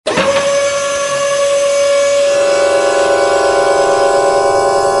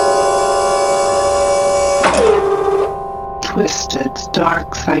It's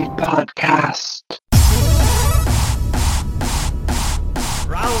Dark Side Podcast.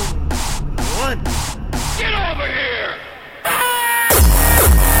 Round one. Get over here!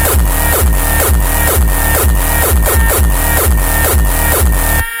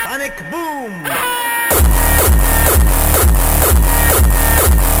 Sonic boom.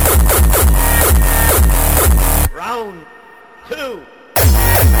 Round two.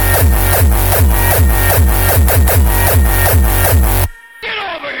 Get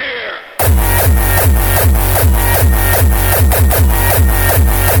over here!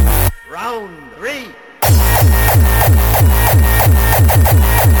 Round three.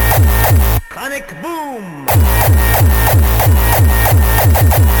 Sonic boom.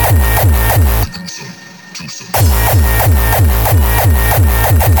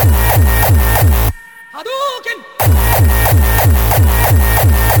 Hadouken!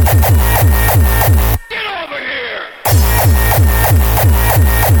 Get over here!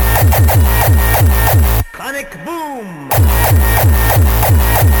 Sonic boom.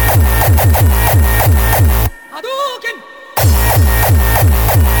 Hadouken!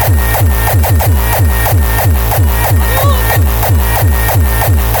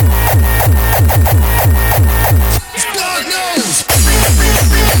 God knows!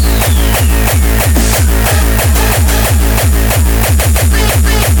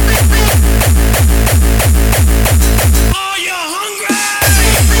 Are you hungry?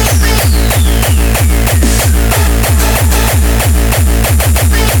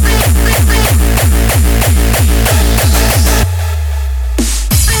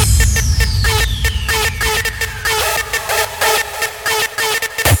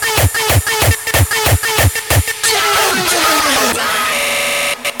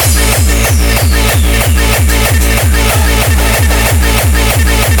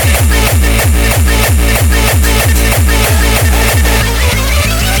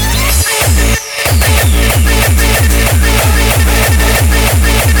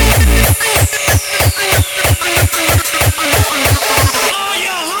 Are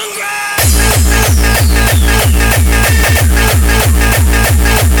you hungry?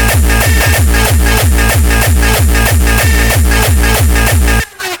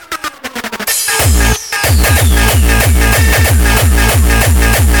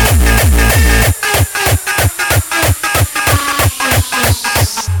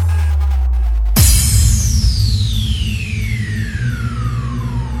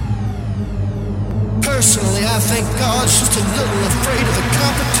 Personally, I think God's just a little afraid of the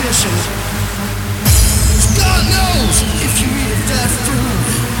competition. 'Cause God knows if you eat that food,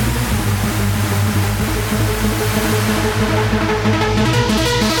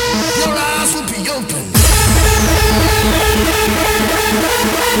 your eyes will be open.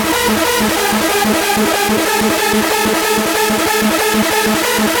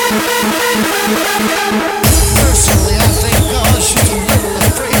 Personally, I think God's just a little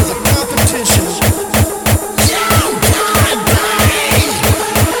afraid of the competition.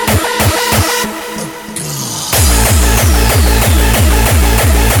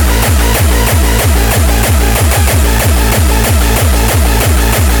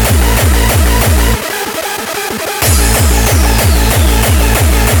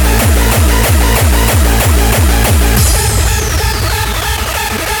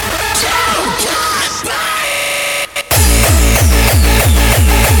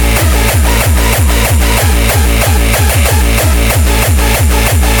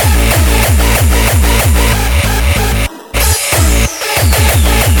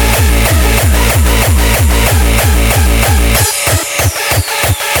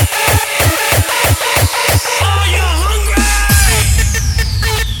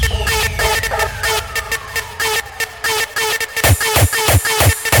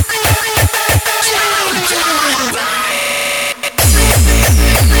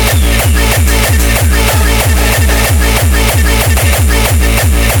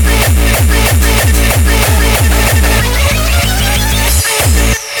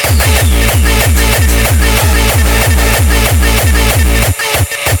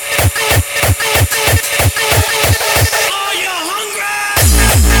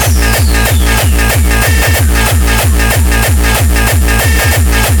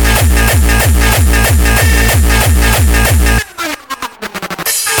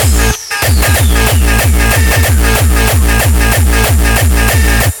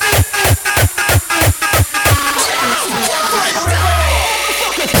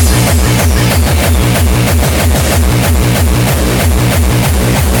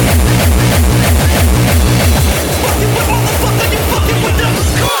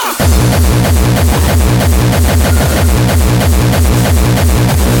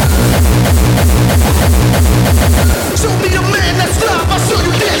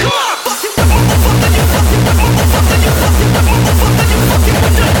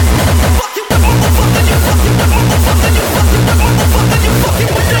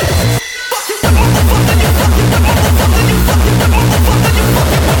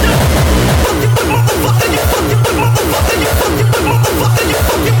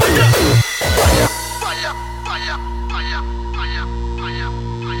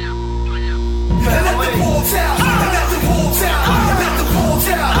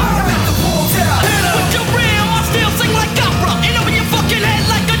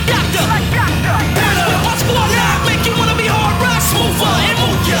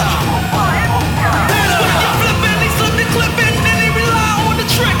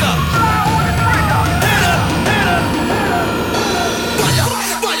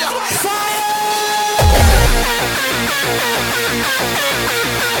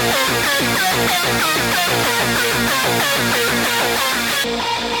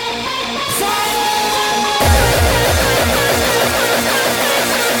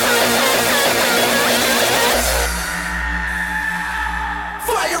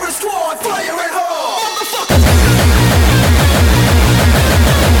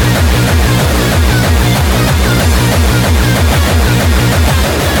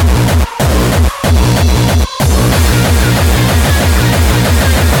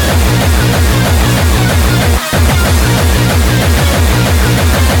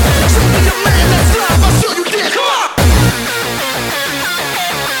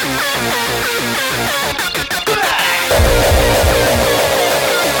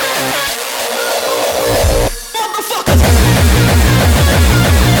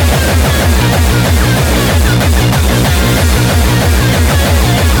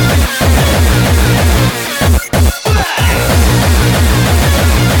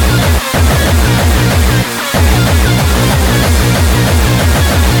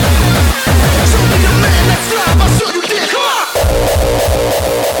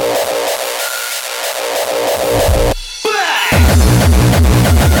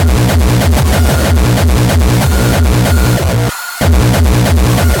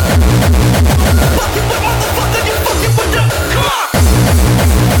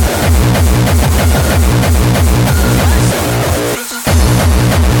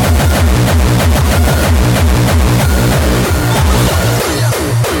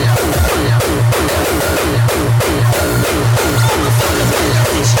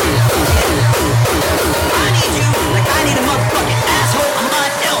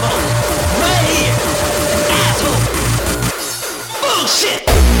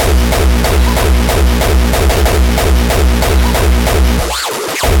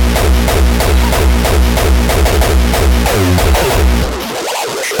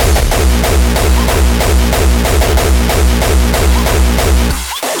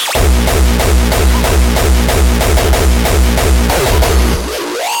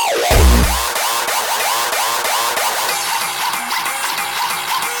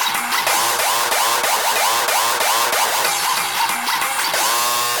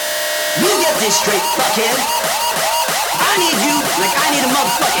 this straight, fuckhead. I need you like I need a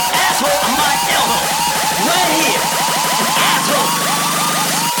motherfucking asshole on my elbow. Right here. Asshole.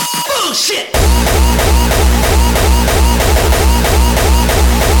 Bullshit.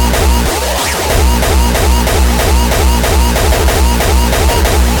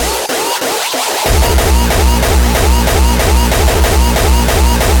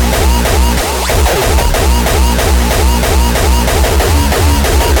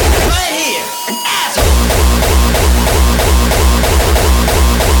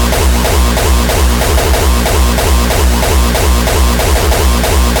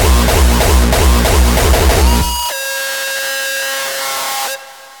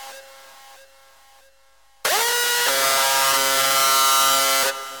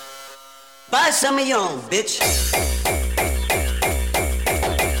 Buy some of your own, bitch.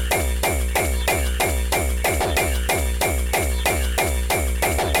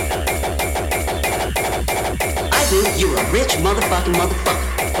 I think you're a rich motherfucker. A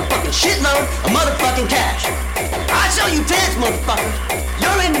fucking shitload of motherfucking cash. I sell you pants, motherfucker.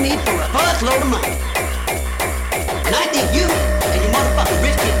 You're into me for a fuckload of money. And I think you and your motherfucking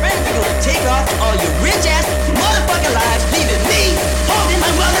rich kid friends are gonna take off all your rich ass motherfucking lives, leaving me holding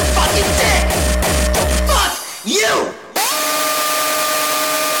my motherfucking dick. So fuck you!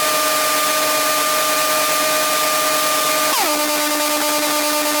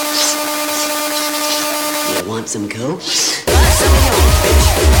 You want some coke? Buy some of your own, bitch.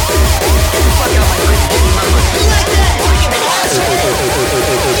 Fuck y'all, my friend, give me my money. You like that?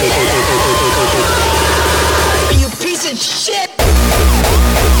 You piece of shit!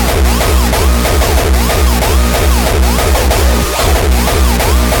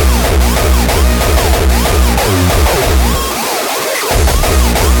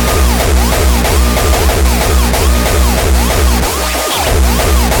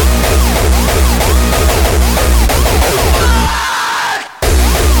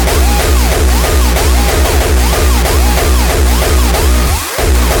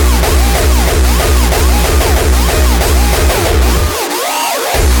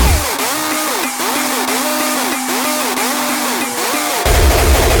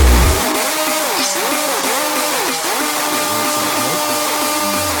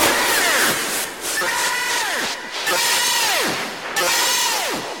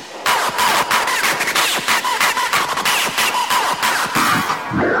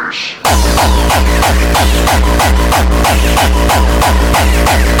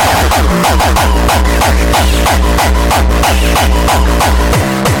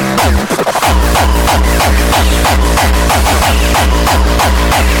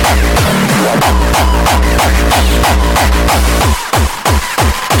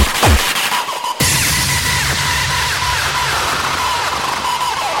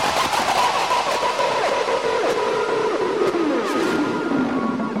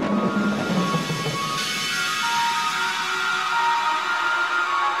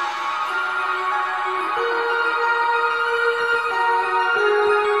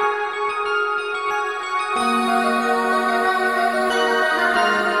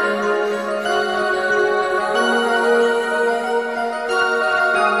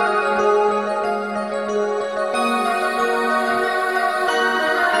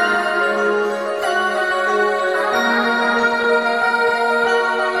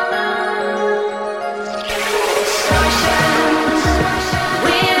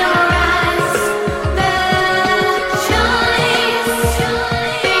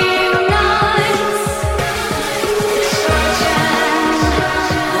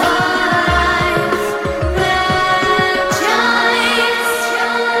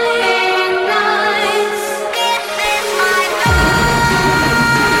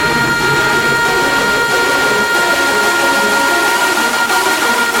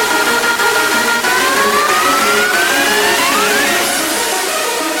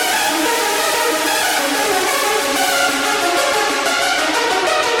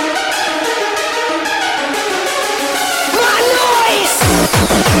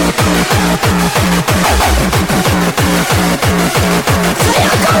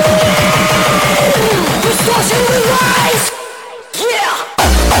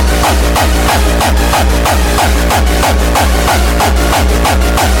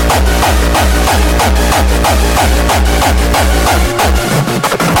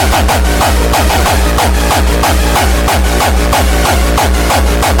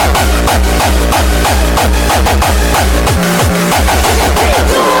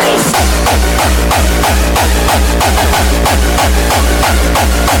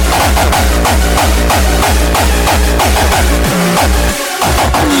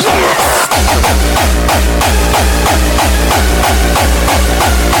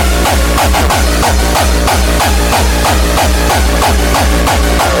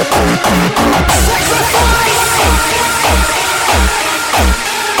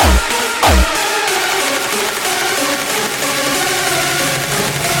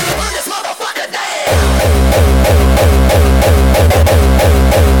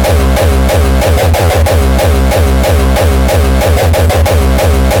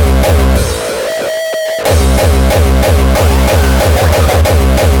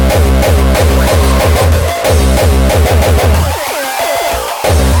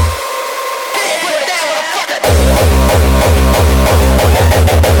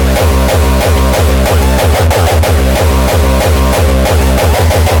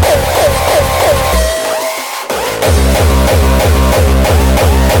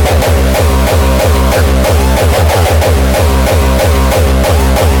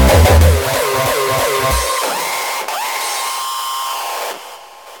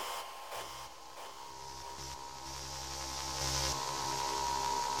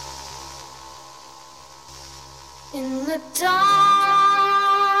 In the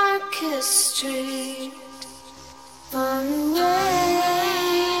darkest street, far away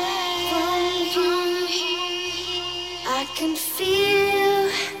from here, I can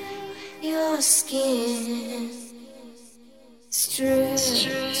feel your skin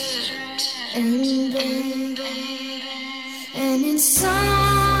stripped and bare, and inside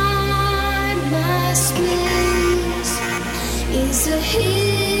my space is a hidden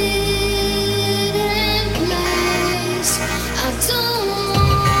place. I don't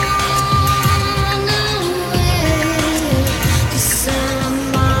wanna wait, 'cause I'm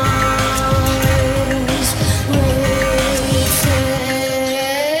always waiting.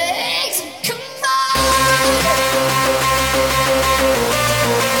 Come on.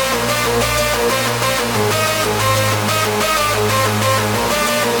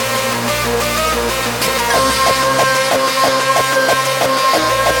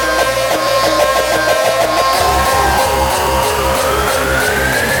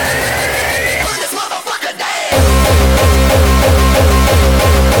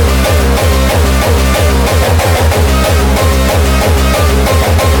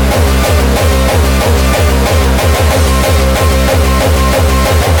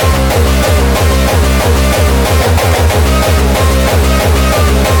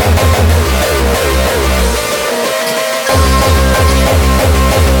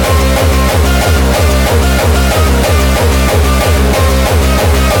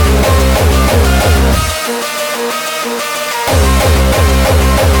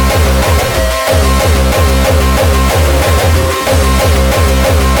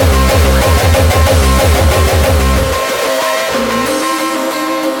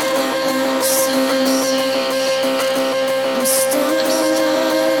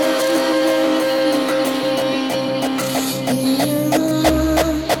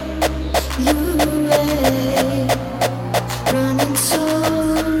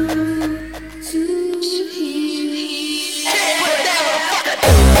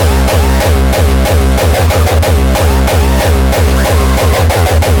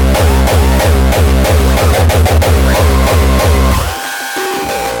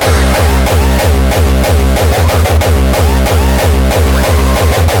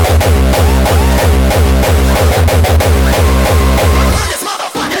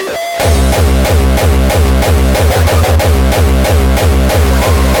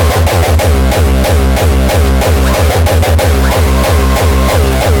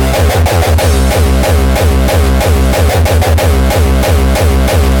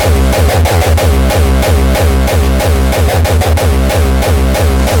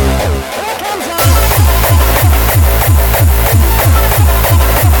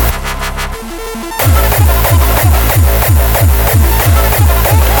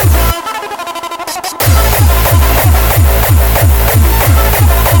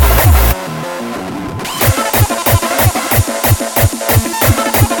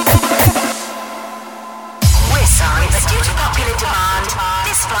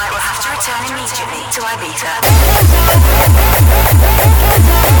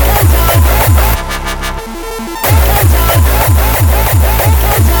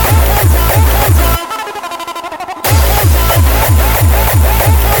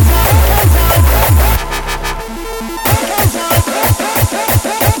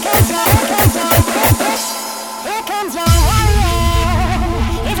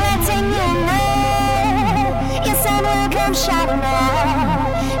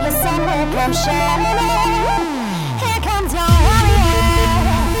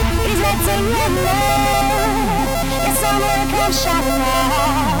 We're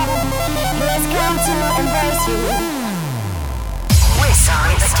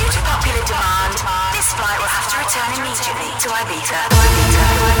sorry, but due to popular demand, this flight will have to return immediately to Ibiza.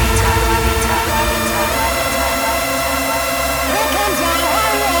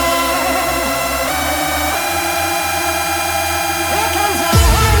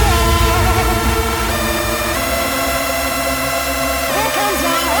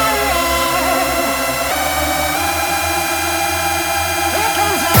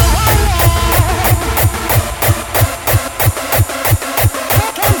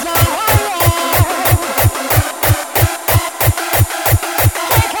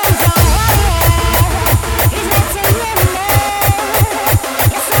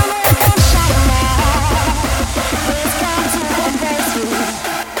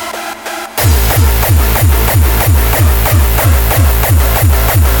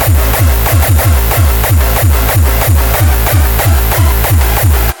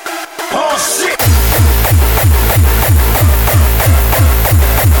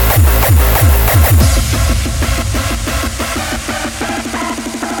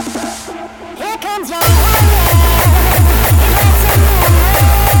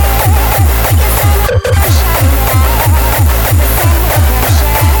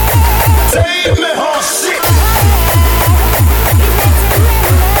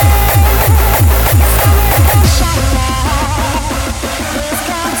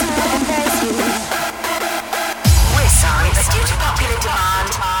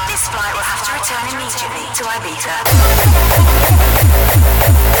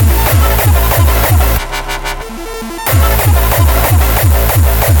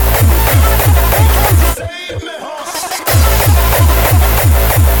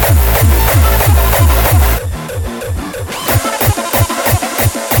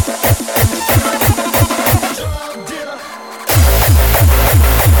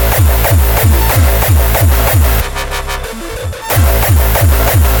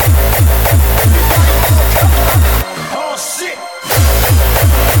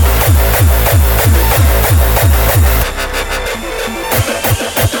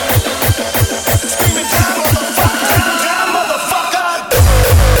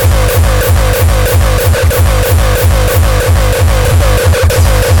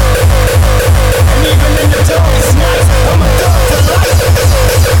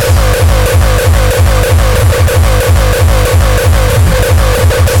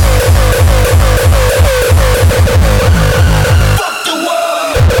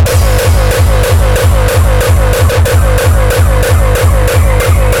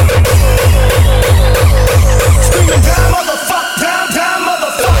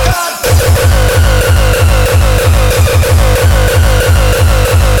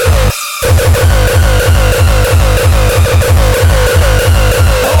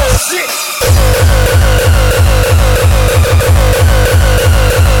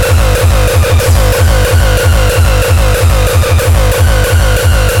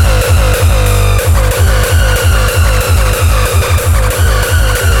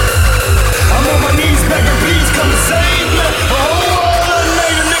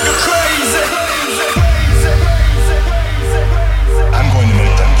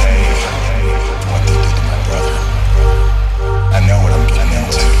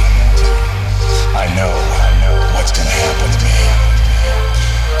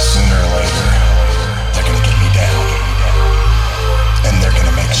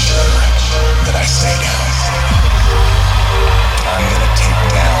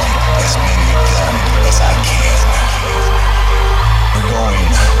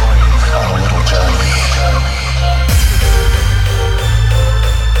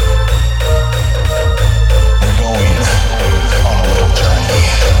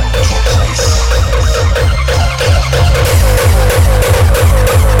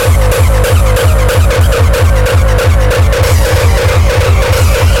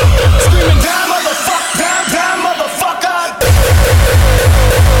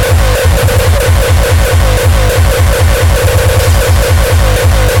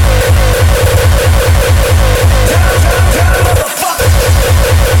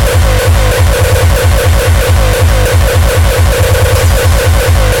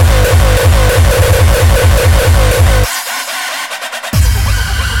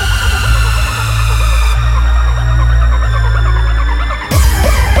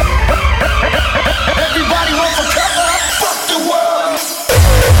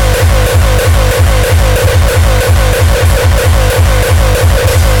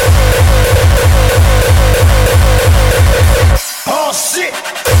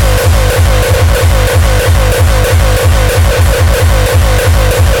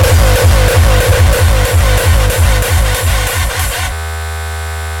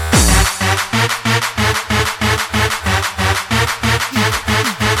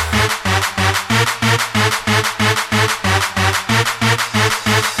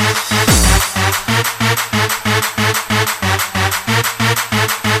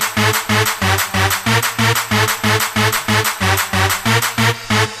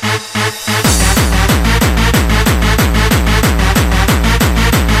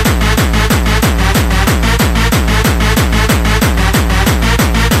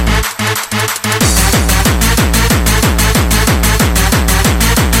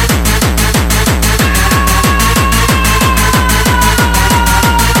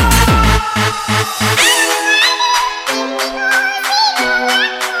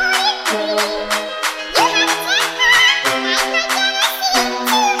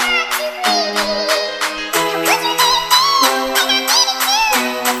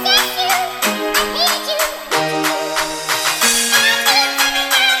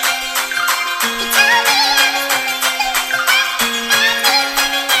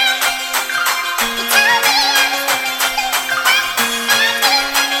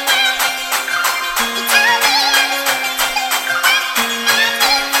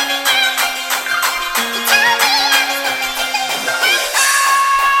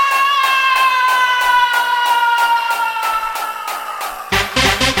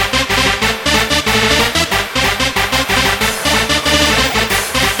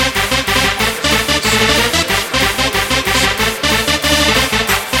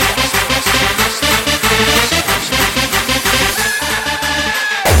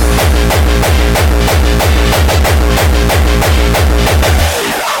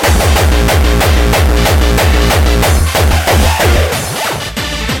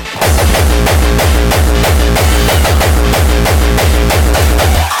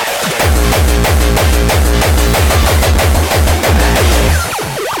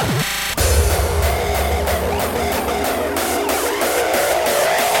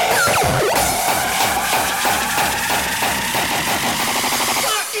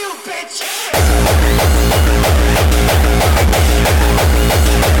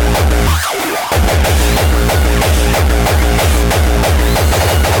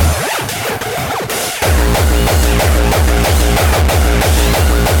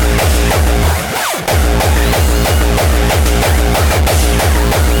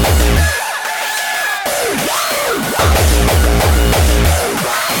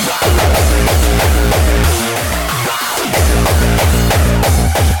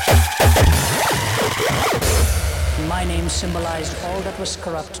 Symbolized all that was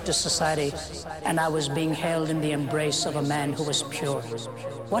corrupt to society, and I was being held in the embrace of a man who was pure.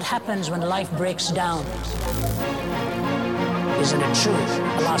 What happens when life breaks down? Isn't it true?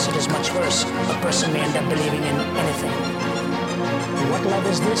 Alas, it is much worse. A person may end up believing in anything. What love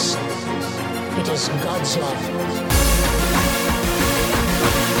is this? It is God's love.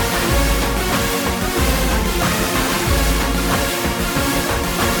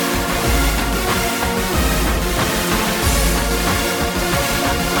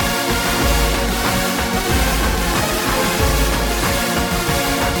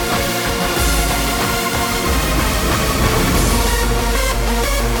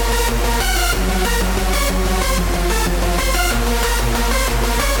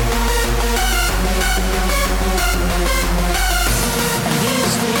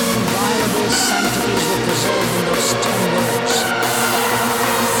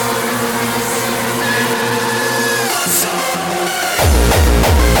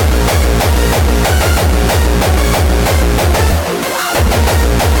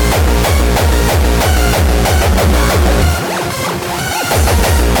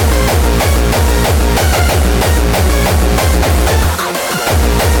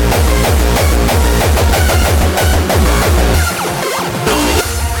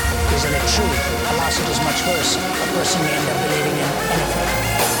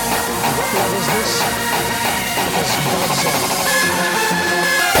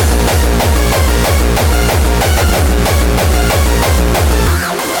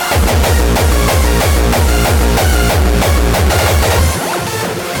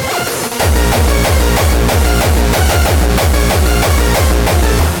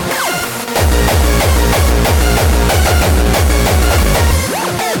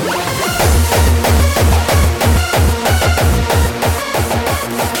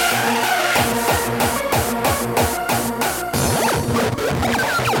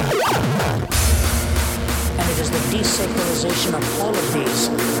 Desacralization of all of these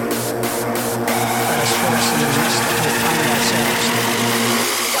that has put us in the mess that we find ourselves.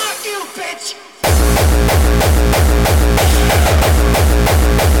 Fuck you, bitch!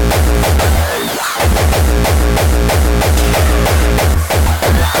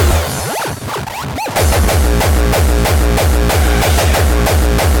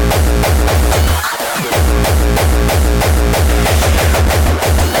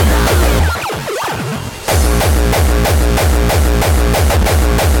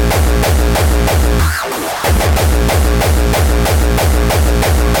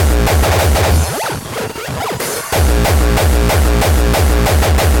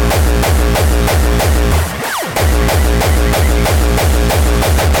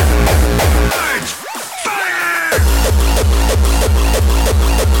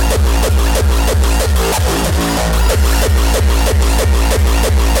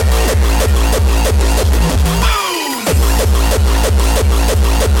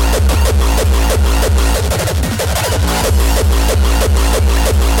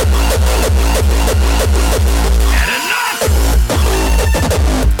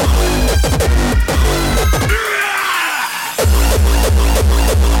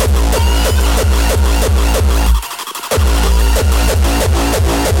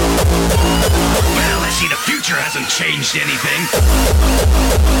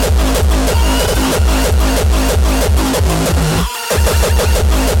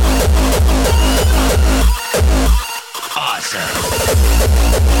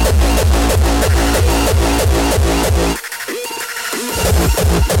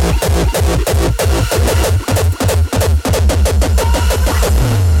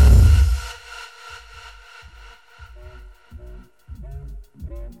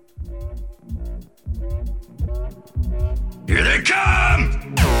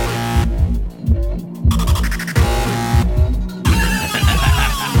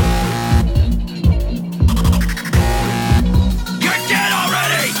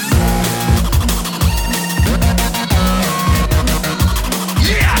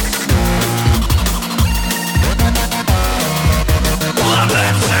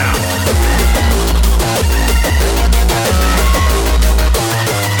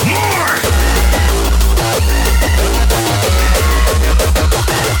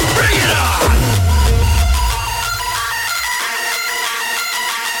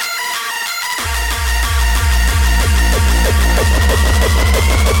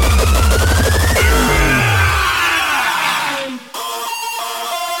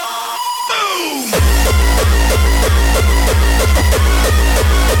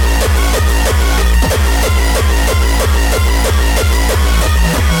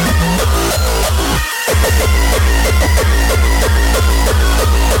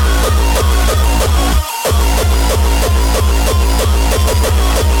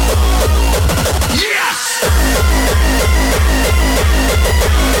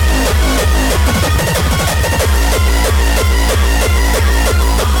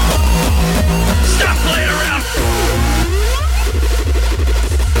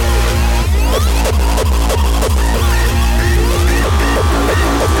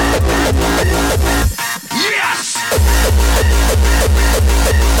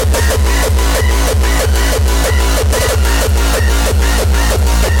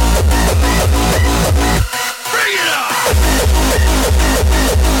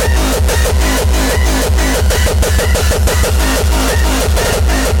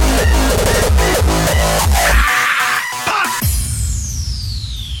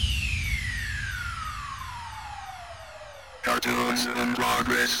 cartoons in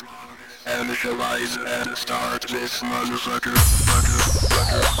progress. Initialize and start this motherfucker.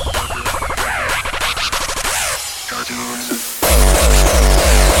 Cartoons.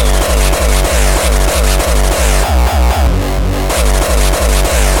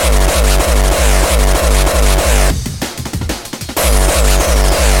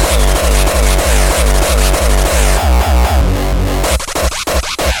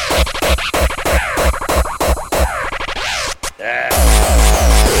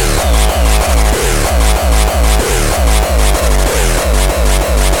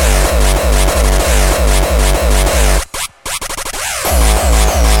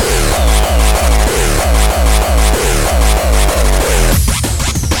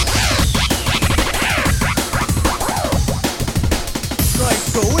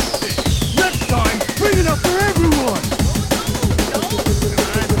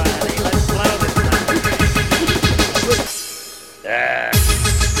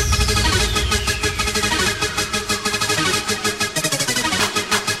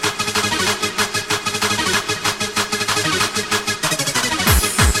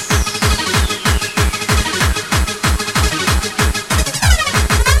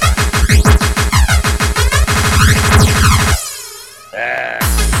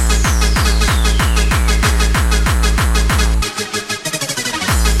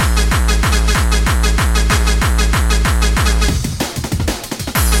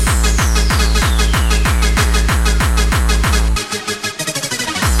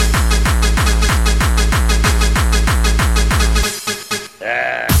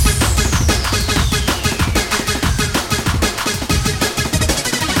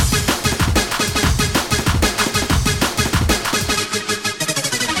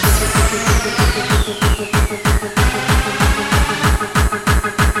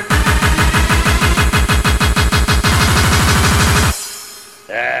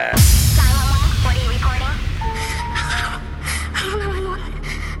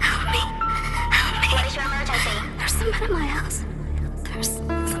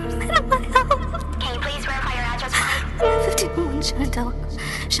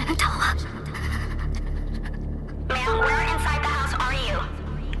 Shenandoah. Ma'am, where inside the house are you?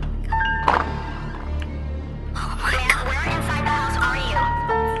 Oh my God. Where inside the house are you?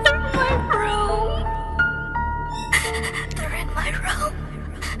 They're in my room. They're in my room.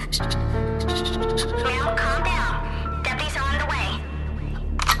 Ma'am, calm down. Deputies are on the way.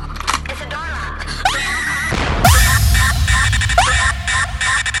 Is the door locked?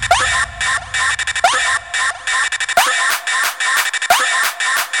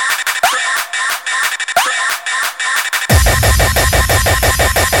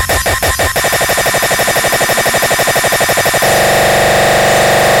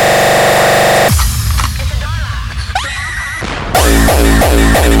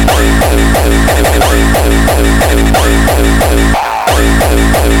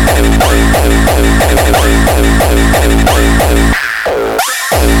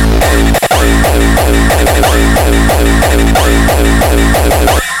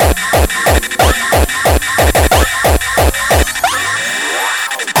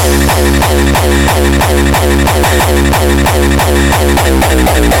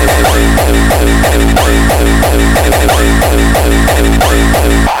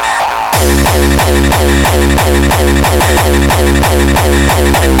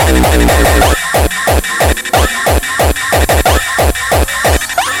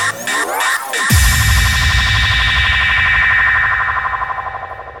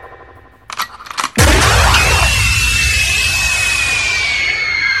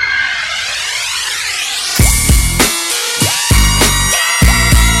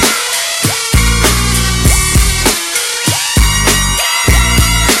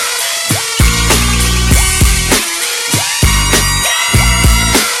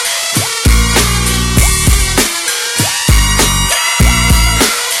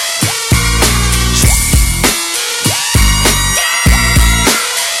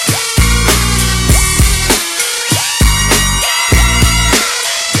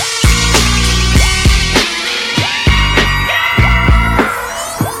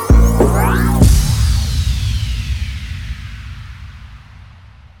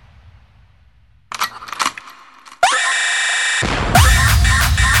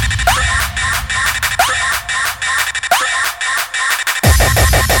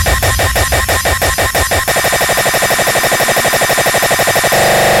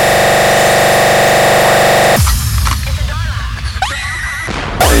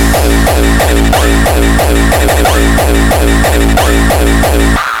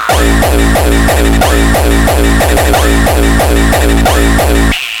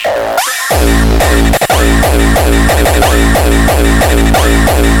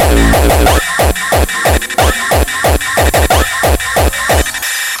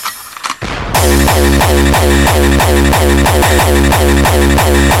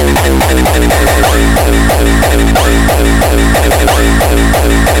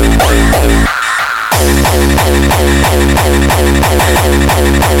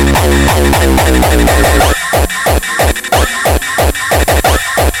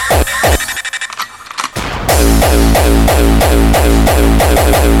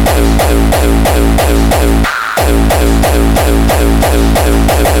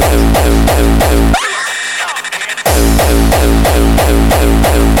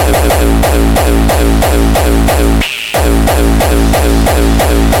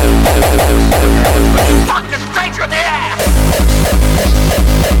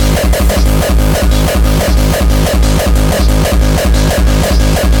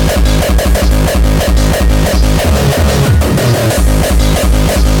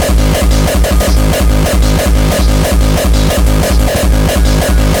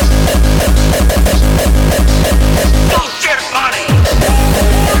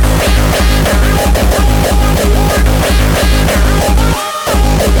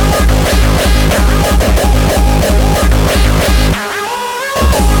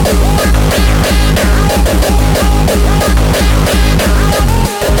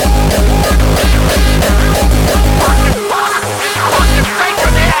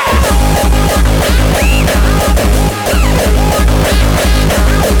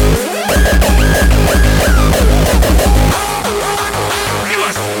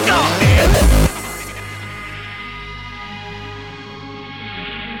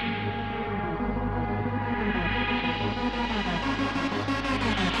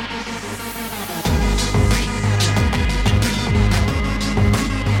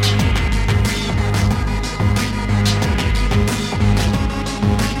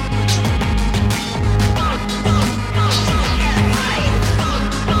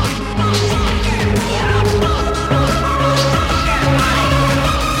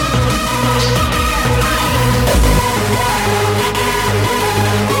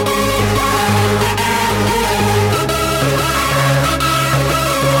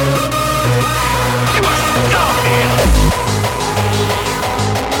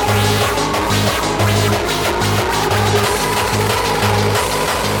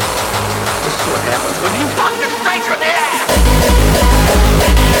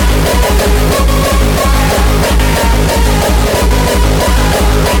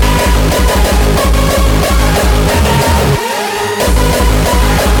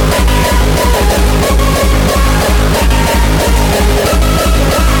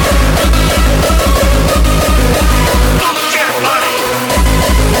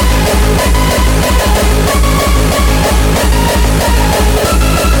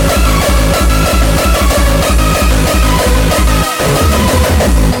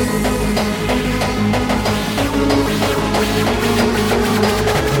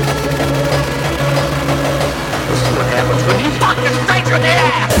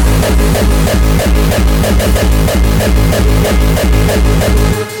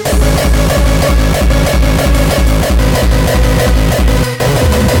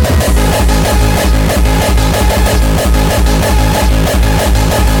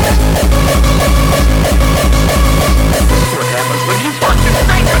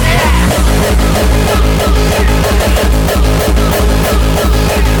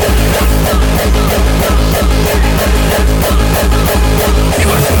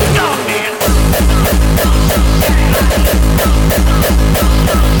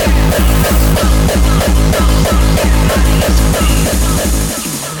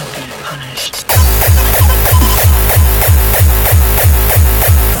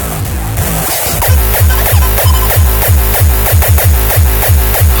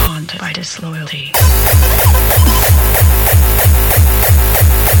 disloyalty.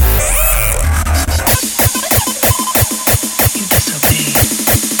 You disobey,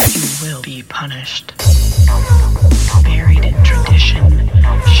 you will be punished. Buried in tradition,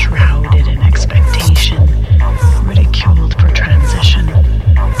 shrouded in expectation, ridiculed for transition,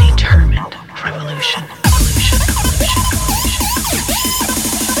 determined for evolution.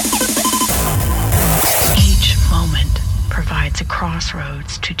 Each moment provides a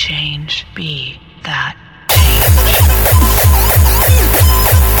crossroads to change. Be that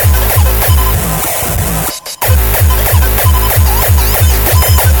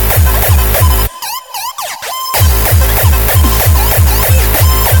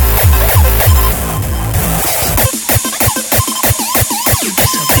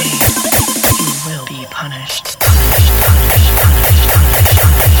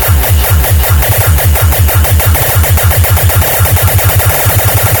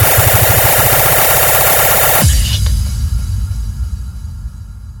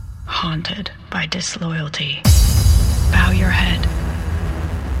disloyalty. Bow your head.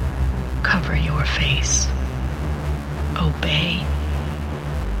 Cover your face. Obey.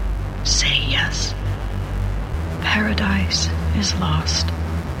 Say yes. Paradise is lost.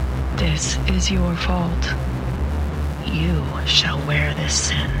 This is your fault. You shall wear this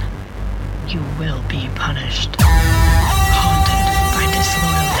sin. You will be punished. Haunted by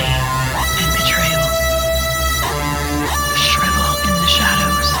disloyalty and betrayal. Shrivel in the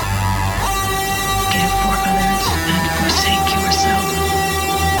shadows. Give for others and forsake yourself.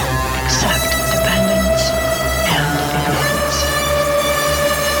 Accept dependence and ignorance.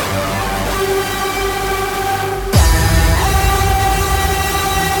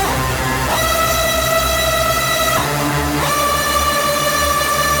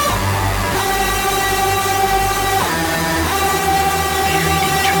 Buried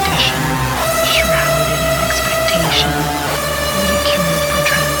in tradition, shrouded in expectation, ridiculed for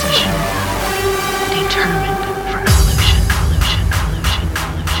transition, determined for evolution.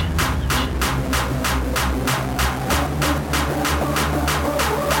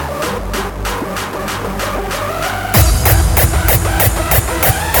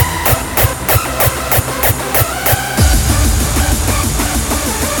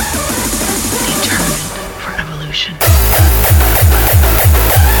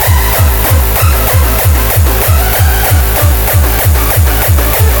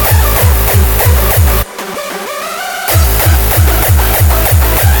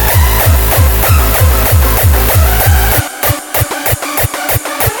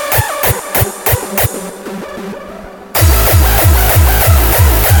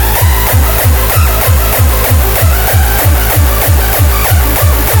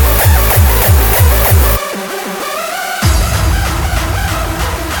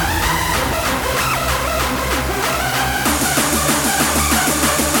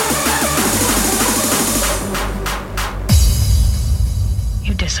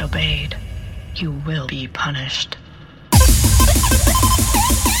 You disobeyed. You will be punished.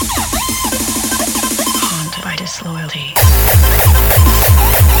 Haunted by disloyalty.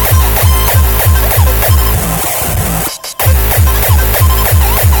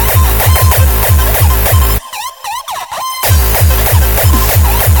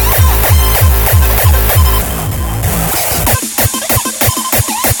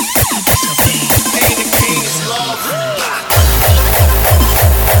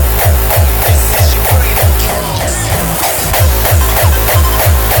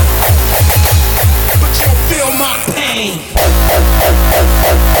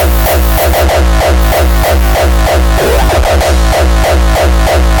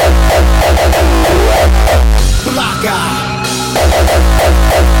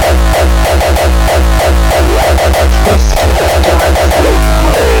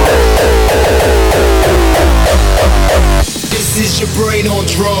 This is your brain on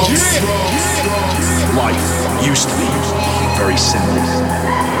drugs. Life used to be very simple.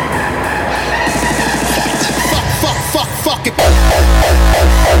 Fuck it.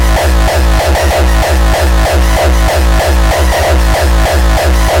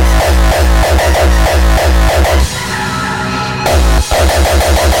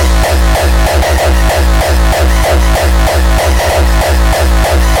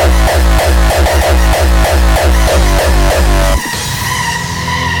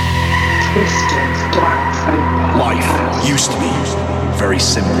 Life used to be very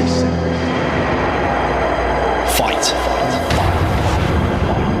simple. Fight.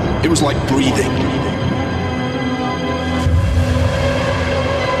 It was like breathing.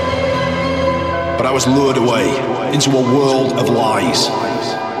 But I was lured away into a world of lies.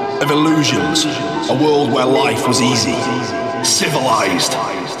 of illusions, a world where life was easy, civilized.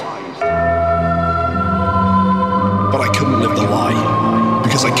 But I couldn't live the lie,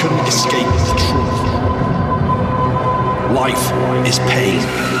 because I couldn't escape the truth. Life is pain.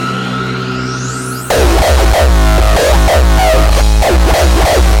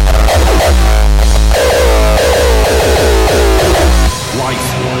 Life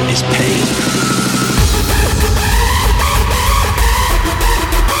is pain.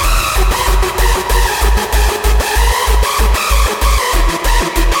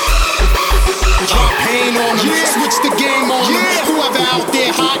 Switch the game on them. Whoever out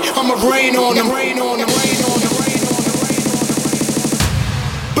there hot, I'ma rain on them.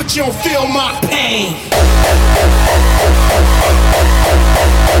 But you don't feel my pain.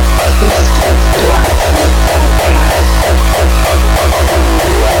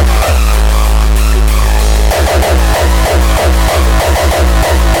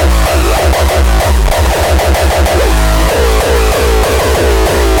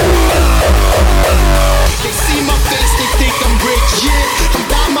 They see my face, they think I'm rich. Yeah, I'm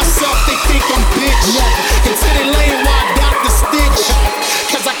by myself, they think I'm bitch. Until they lay while I got the stitch.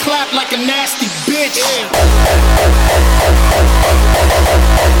 Cause I clap like a nasty bitch.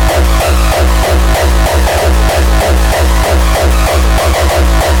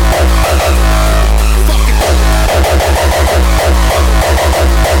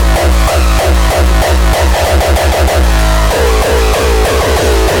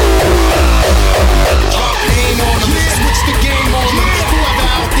 Switch the game on them. Whoever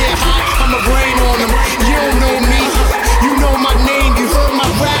out there hot, I'ma rain on them. You don't know me, you know my name, you heard my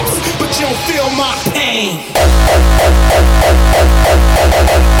raps, but you don't feel my pain.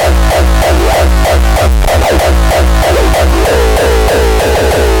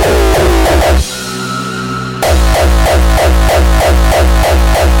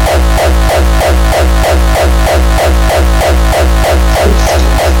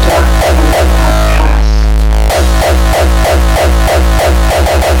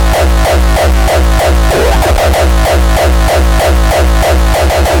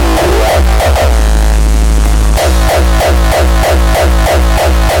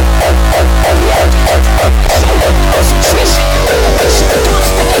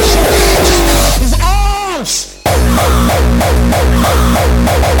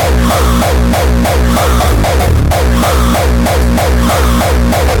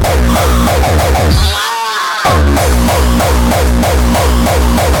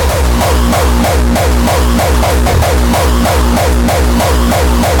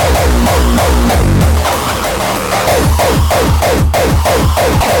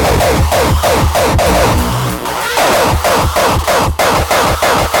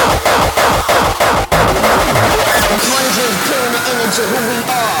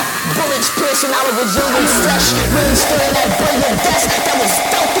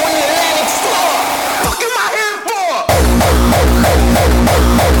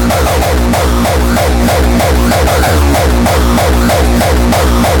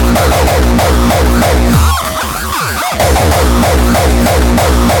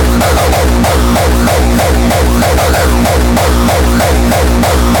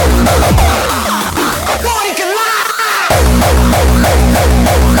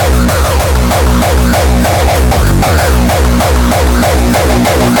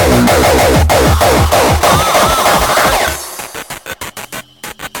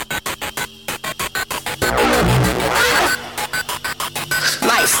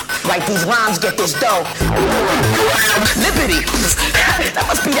 These rhymes get this dough. Liberty, that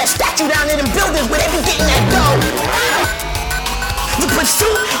must be that statue down in them buildings where they be getting that dough. The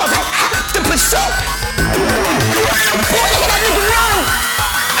pursuit of the pursuit. Boy, look at that nigga run.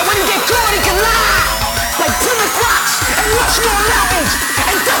 And when he get caught, he can lie. Like Plymouth Rocks and Rushmore Mountains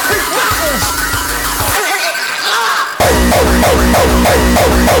and Duckford Mountains.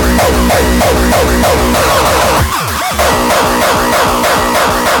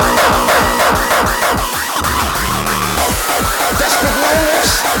 Desperate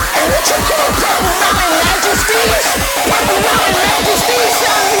moments, and what you call Purple Mountain Majesties? Purple Mountain Majesties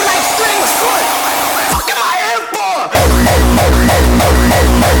sound like string foot. Fuck am I here for?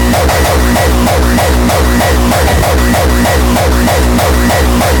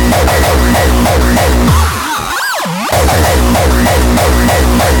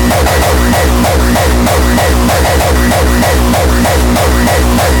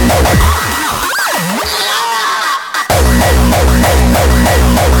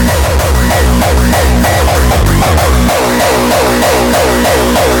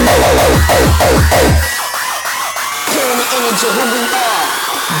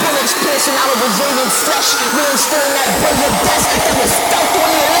 Bullets piercing out of Brazilian flesh, reinstilling that brilliant death that was felt on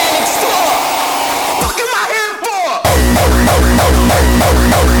the Atlantic floor. Fuck am I here for?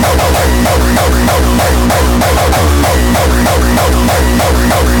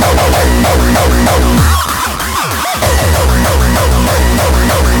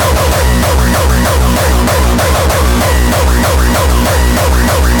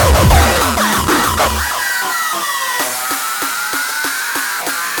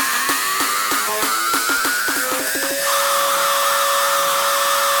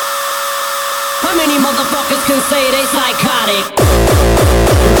 How many motherfuckers can say they psychotic?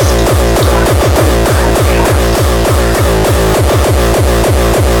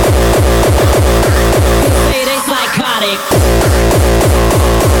 Can say they psychotic.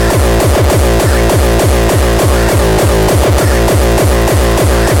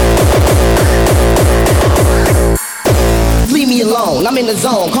 Leave me alone, I'm in the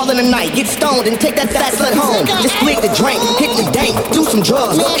zone, call it a night, get stoned and take that fat slut home. Just squeak the drink, hit the dank, do some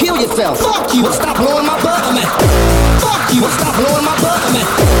drugs, go kill yourself. Fuck you, stop blowing my butt. Fuck you, stop blowing my butt.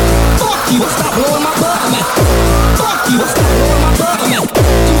 Fuck you, stop blowing my butt. Fuck you, stop blowing my butt.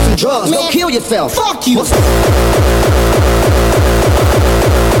 Do some drugs, go kill yourself. Fuck you.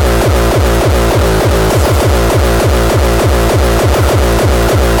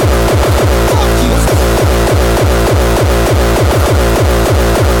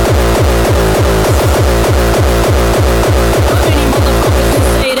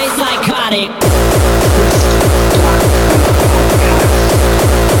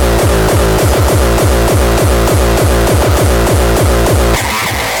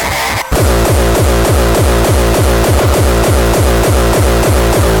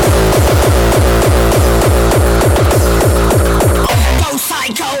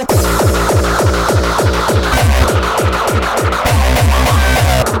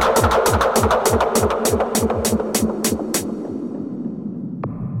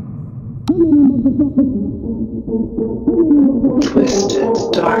 Twisted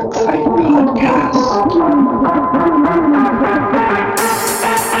Dark Side Podcast.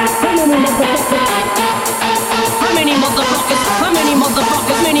 How many motherfuckers? How many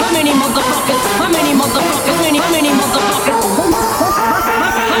motherfuckers? Many motherfuckers? How many motherfuckers? Many motherfuckers?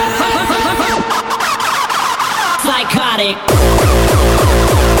 Psychotic.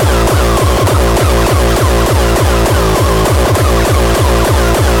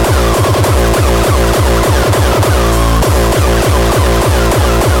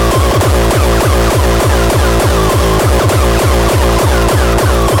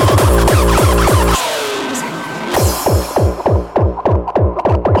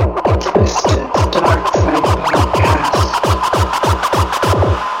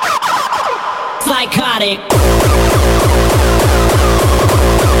 Psychotic.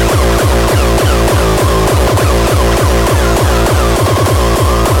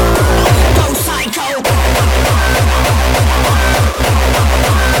 Go psycho.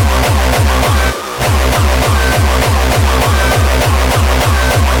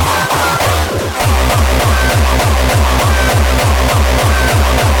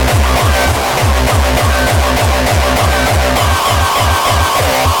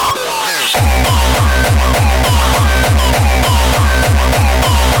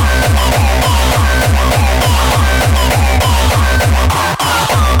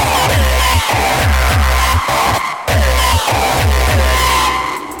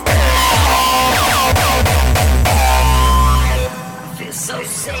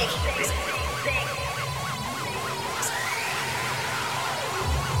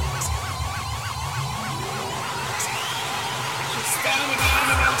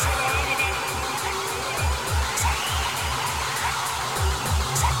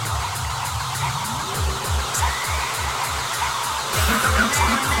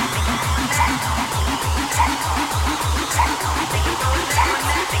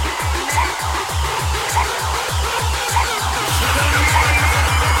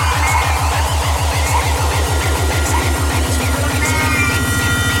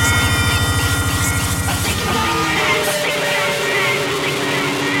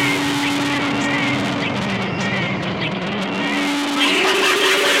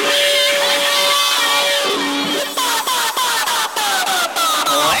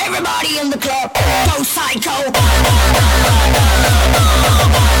 Everybody in the club, go psycho.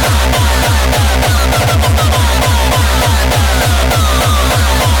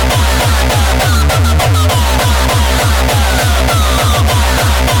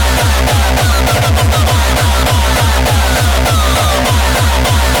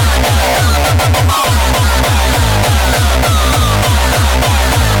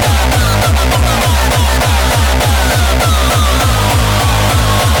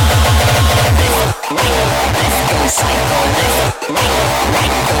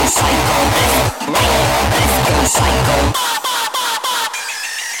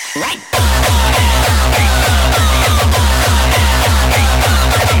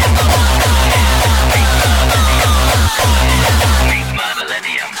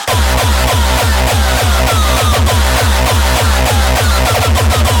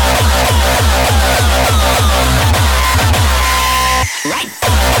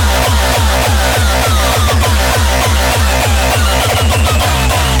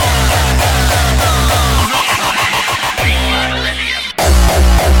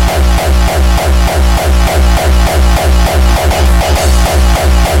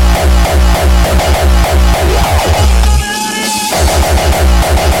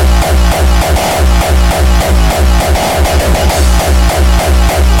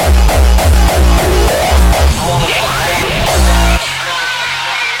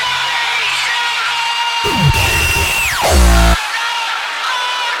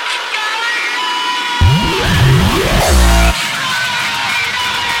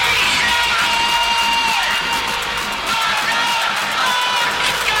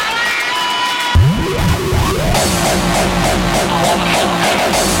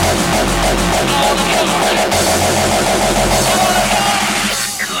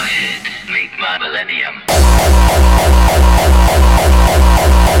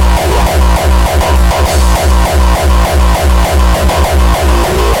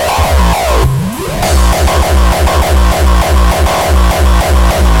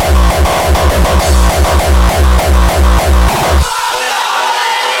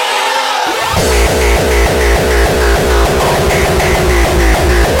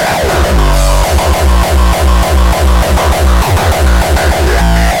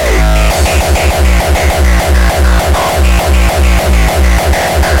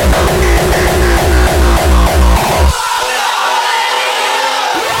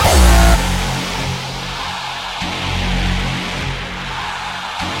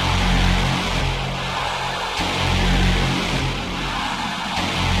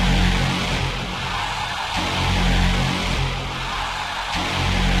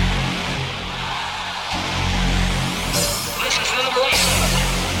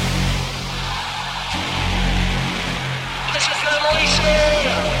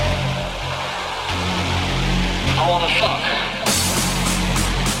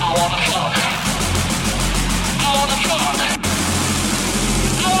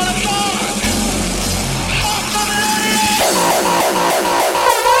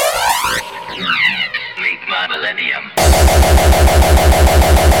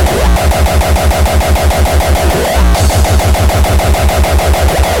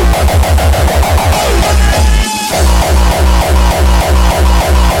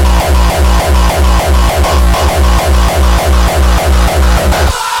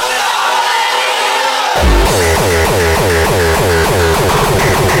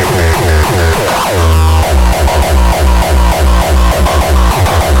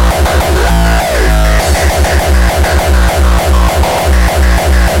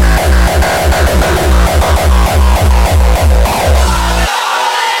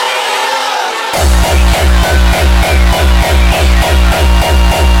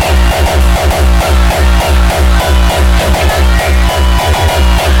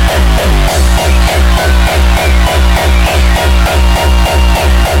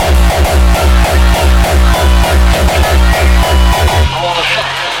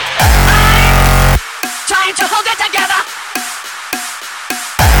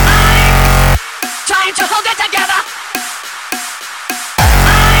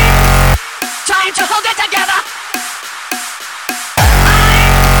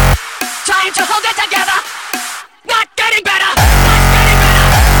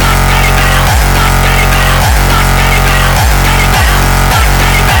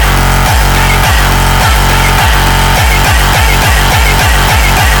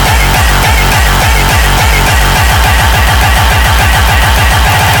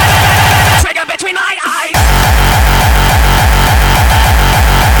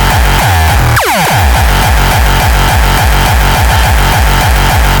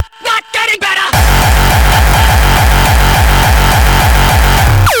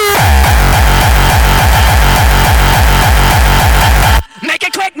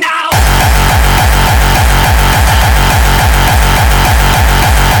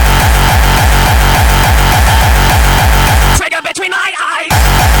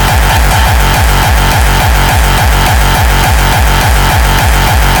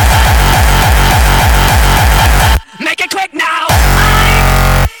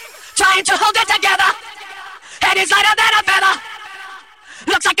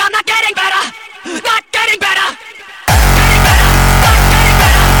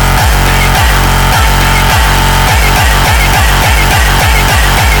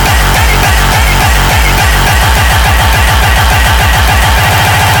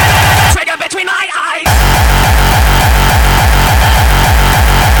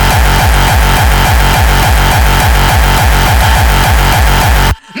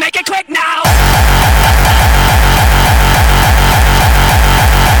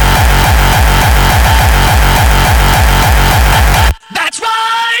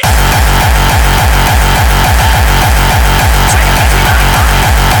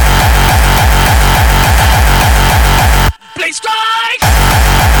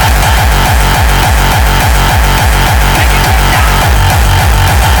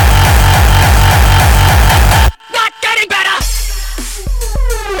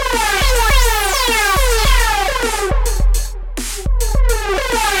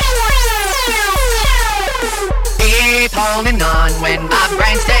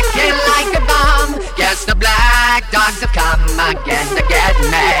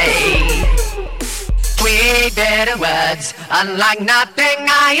 Unlike nothing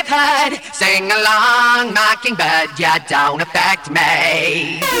I have heard, sing along, Mockingbird, you don't affect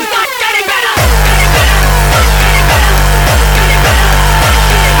me. Not getting better!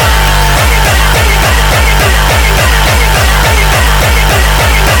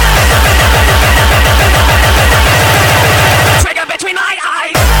 Trigger between my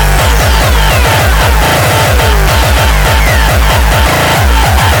eyes.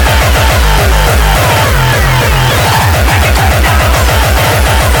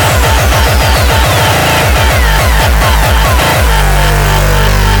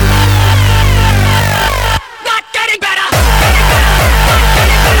 Not getting better.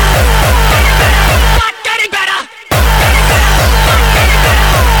 Not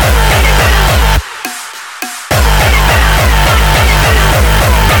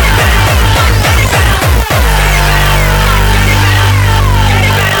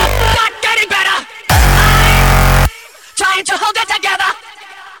getting better. Trying to hold it together.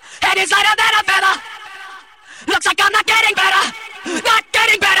 Head is lighter than a feather. Looks like I'm not getting better. Not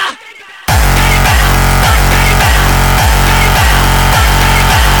getting better.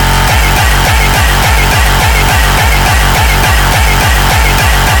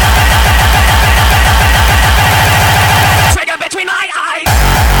 Trigger between my eyes.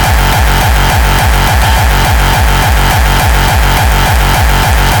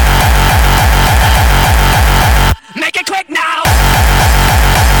 Make it quick now!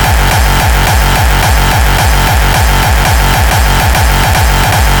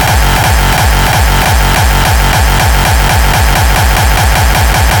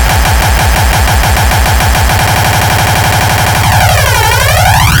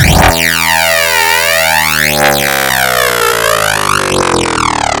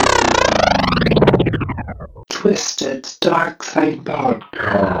 Twisted Dark Side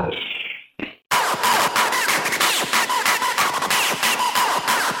Podcast.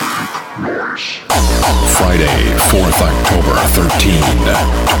 Friday, 4th October 13,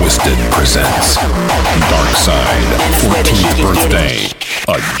 Twisted presents Dark Side, 14th birthday,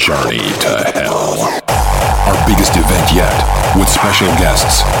 A Journey to Hell. Our biggest event yet, with special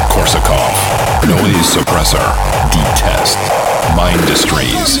guests, Korsakov, Noise Suppressor, Detest,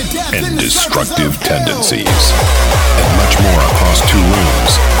 Mindustries, and Destructive Tendencies. And much more across 2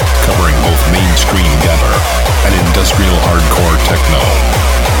 rooms, covering both mainstream gather and industrial hardcore techno.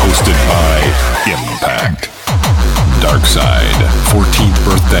 Hosted by Impact. Dark Side, 14th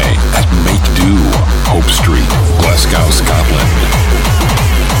birthday at Make Do, Hope Street, Glasgow, Scotland.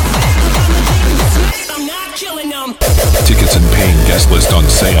 Tickets and paying guest list on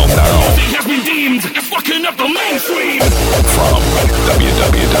sale now. They have been deemed fucking up the mainstream. From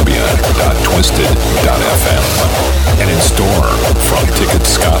www.twisted.fm and in store from Ticket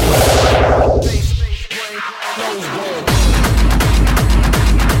Scotland.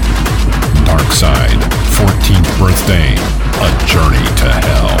 Dark Side, 14th birthday, A Journey to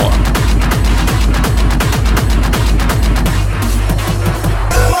Hell.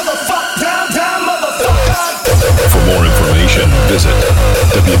 For more information, visit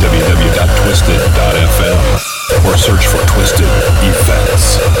www.twisted.fm or search for Twisted Effect.